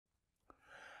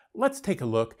Let's take a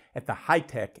look at the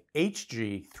Hitec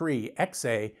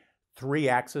HG3XA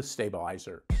 3-axis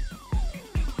stabilizer.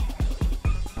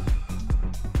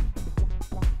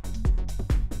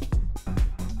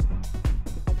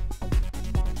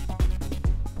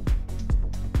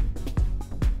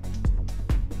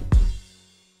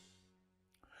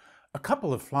 A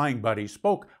couple of flying buddies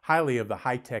spoke highly of the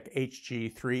Hitec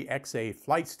HG3XA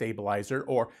flight stabilizer,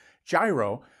 or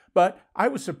Gyro, but I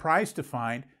was surprised to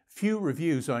find few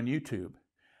reviews on YouTube.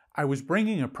 I was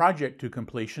bringing a project to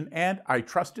completion and I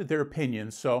trusted their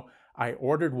opinions, so I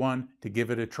ordered one to give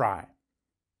it a try.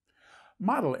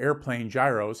 Model airplane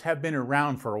gyros have been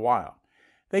around for a while.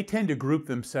 They tend to group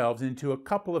themselves into a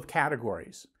couple of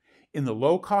categories. In the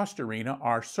low-cost arena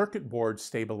are circuit board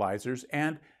stabilizers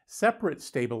and separate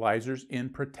stabilizers in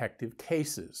protective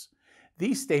cases.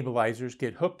 These stabilizers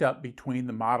get hooked up between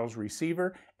the model's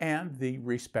receiver and the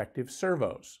respective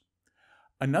servos.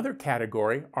 Another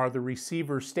category are the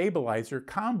receiver-stabilizer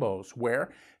combos,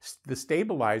 where the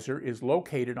stabilizer is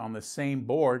located on the same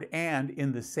board and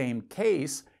in the same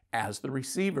case as the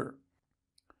receiver.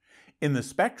 In the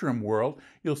Spectrum world,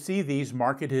 you'll see these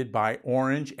marketed by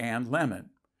Orange and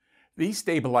Lemon. These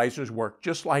stabilizers work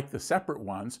just like the separate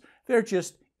ones, they're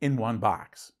just in one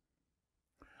box.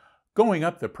 Going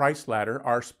up the price ladder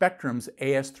are Spectrum's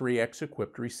AS3X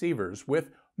equipped receivers with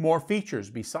more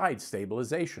features besides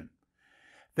stabilization.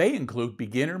 They include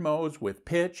beginner modes with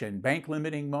pitch and bank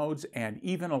limiting modes and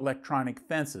even electronic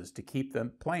fences to keep the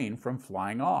plane from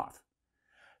flying off.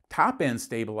 Top-end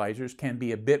stabilizers can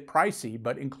be a bit pricey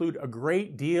but include a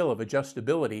great deal of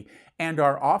adjustability and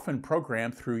are often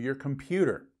programmed through your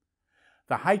computer.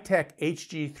 The Hitec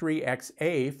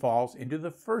HG3XA falls into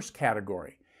the first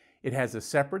category. It has a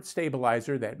separate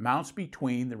stabilizer that mounts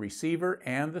between the receiver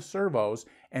and the servos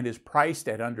and is priced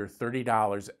at under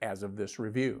 $30 as of this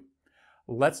review.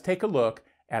 Let's take a look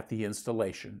at the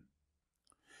installation.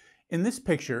 In this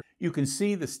picture, you can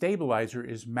see the stabilizer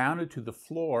is mounted to the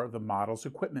floor of the model's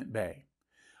equipment bay.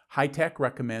 Hitec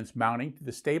recommends mounting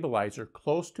the stabilizer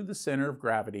close to the center of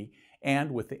gravity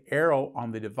and with the arrow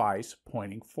on the device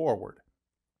pointing forward.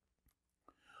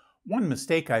 One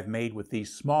mistake I've made with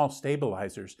these small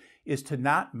stabilizers is to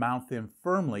not mount them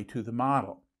firmly to the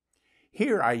model.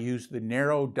 Here I use the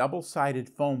narrow double-sided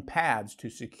foam pads to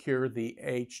secure the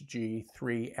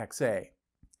HG3XA.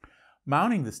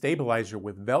 Mounting the stabilizer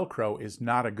with Velcro is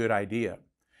not a good idea.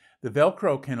 The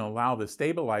Velcro can allow the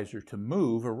stabilizer to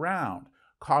move around,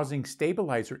 causing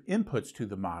stabilizer inputs to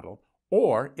the model,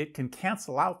 or it can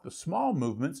cancel out the small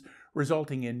movements,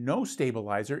 resulting in no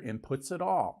stabilizer inputs at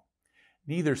all.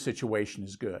 Neither situation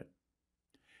is good.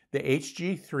 The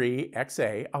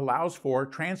HG3XA allows for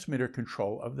transmitter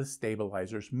control of the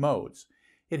stabilizer's modes.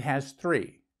 It has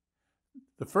three.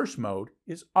 The first mode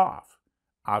is off.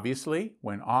 Obviously,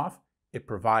 when off, it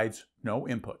provides no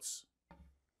inputs.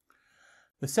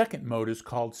 The second mode is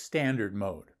called standard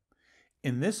mode.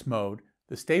 In this mode,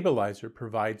 the stabilizer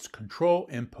provides control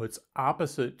inputs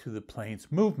opposite to the plane's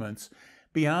movements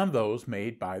beyond those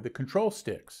made by the control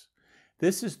sticks.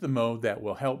 This is the mode that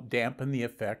will help dampen the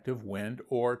effect of wind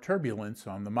or turbulence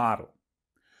on the model.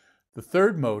 The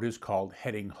third mode is called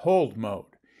heading hold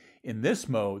mode. In this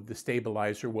mode, the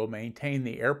stabilizer will maintain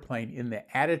the airplane in the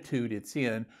attitude it's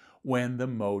in when the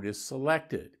mode is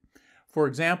selected. For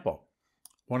example,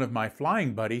 one of my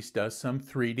flying buddies does some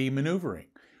 3D maneuvering.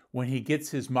 When he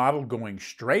gets his model going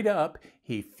straight up,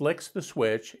 he flicks the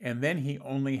switch and then he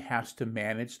only has to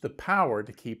manage the power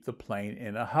to keep the plane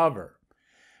in a hover.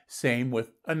 Same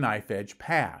with a knife edge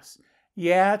pass.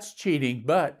 Yeah, it's cheating,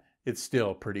 but it's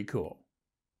still pretty cool.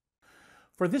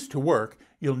 For this to work,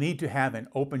 you'll need to have an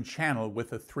open channel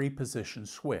with a 3-position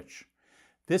switch.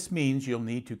 This means you'll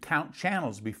need to count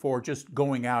channels before just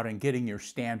going out and getting your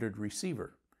standard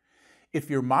receiver. If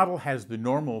your model has the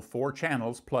normal 4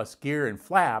 channels plus gear and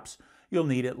flaps, you'll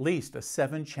need at least a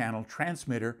 7-channel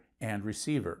transmitter and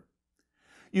receiver.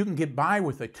 You can get by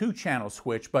with a 2-channel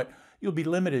switch, but you'll be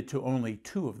limited to only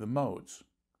 2 of the modes.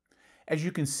 As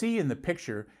you can see in the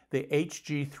picture, the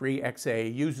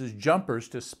HG3XA uses jumpers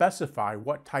to specify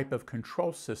what type of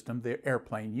control system the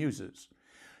airplane uses.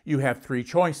 You have 3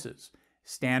 choices: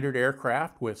 standard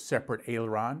aircraft with separate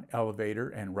aileron, elevator,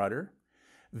 and rudder,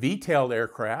 V-tailed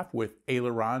aircraft with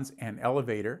ailerons and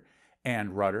elevator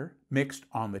and rudder mixed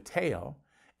on the tail,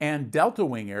 and delta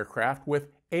wing aircraft with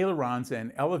ailerons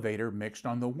and elevator mixed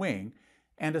on the wing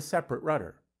and a separate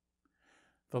rudder.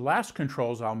 The last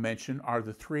controls I'll mention are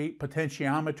the 3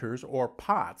 potentiometers or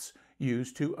pots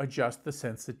used to adjust the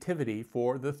sensitivity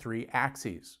for the 3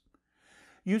 axes.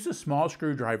 Use a small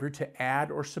screwdriver to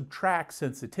add or subtract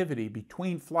sensitivity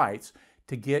between flights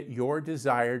to get your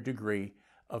desired degree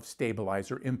of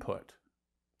stabilizer input.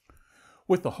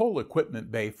 With the whole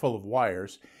equipment bay full of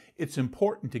wires, it's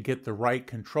important to get the right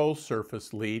control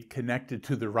surface lead connected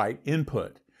to the right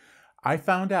input. I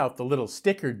found out the little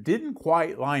sticker didn't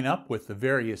quite line up with the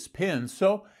various pins,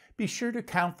 so be sure to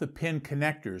count the pin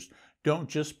connectors. Don't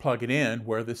just plug it in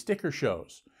where the sticker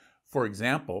shows. For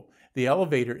example, the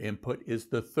elevator input is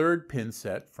the third pin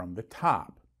set from the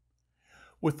top.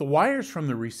 With the wires from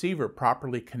the receiver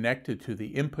properly connected to the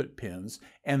input pins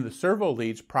and the servo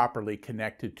leads properly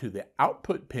connected to the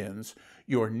output pins,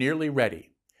 you are nearly ready.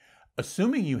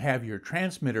 Assuming you have your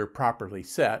transmitter properly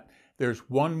set, there's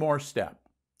one more step.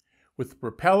 With the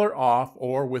propeller off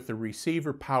or with the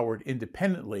receiver powered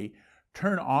independently,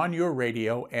 turn on your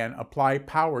radio and apply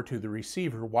power to the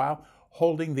receiver while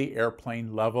holding the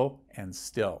airplane level and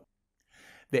still.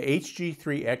 The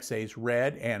HG3XA's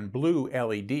red and blue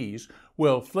LEDs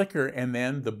will flicker and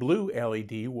then the blue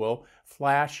LED will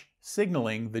flash,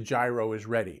 signaling the gyro is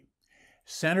ready.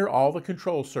 Center all the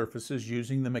control surfaces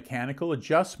using the mechanical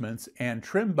adjustments and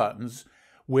trim buttons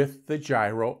with the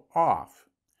gyro off.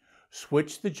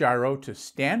 Switch the gyro to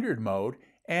standard mode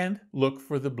and look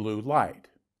for the blue light.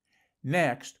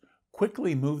 Next,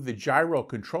 quickly move the gyro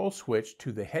control switch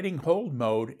to the heading hold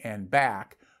mode and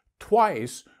back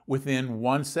twice within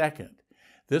 1 second.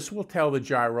 This will tell the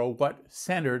gyro what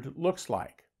centered looks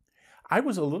like. I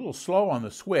was a little slow on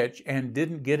the switch and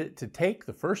didn't get it to take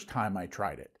the first time I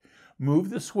tried it. Move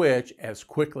the switch as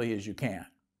quickly as you can.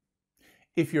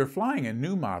 If you're flying a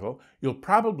new model, you'll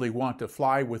probably want to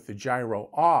fly with the gyro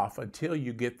off until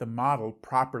you get the model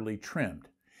properly trimmed.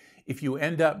 If you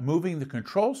end up moving the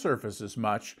control surfaces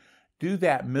much, do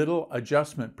that middle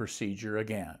adjustment procedure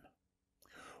again.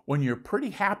 When you're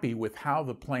pretty happy with how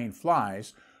the plane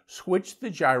flies, switch the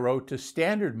gyro to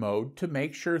standard mode to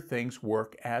make sure things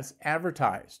work as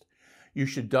advertised. You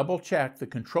should double check the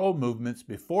control movements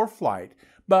before flight,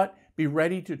 but be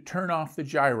ready to turn off the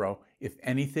gyro if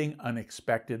anything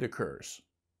unexpected occurs.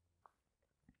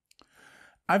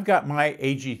 I've got my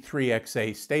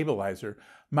HG3XA stabilizer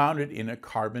mounted in a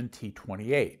carbon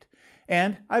T28,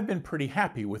 and I've been pretty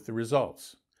happy with the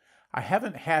results. I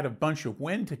haven't had a bunch of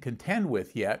wind to contend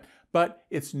with yet, but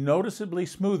it's noticeably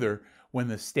smoother when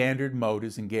the standard mode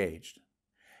is engaged.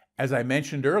 As I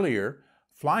mentioned earlier,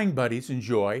 flying buddies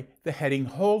enjoy the heading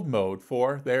hold mode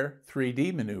for their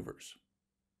 3D maneuvers.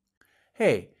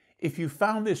 Hey, if you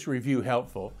found this review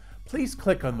helpful, please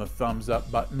click on the thumbs up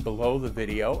button below the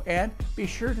video and be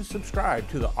sure to subscribe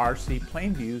to the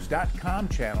RCPlaneviews.com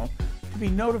channel to be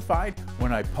notified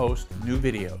when I post new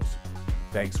videos.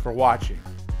 Thanks for watching.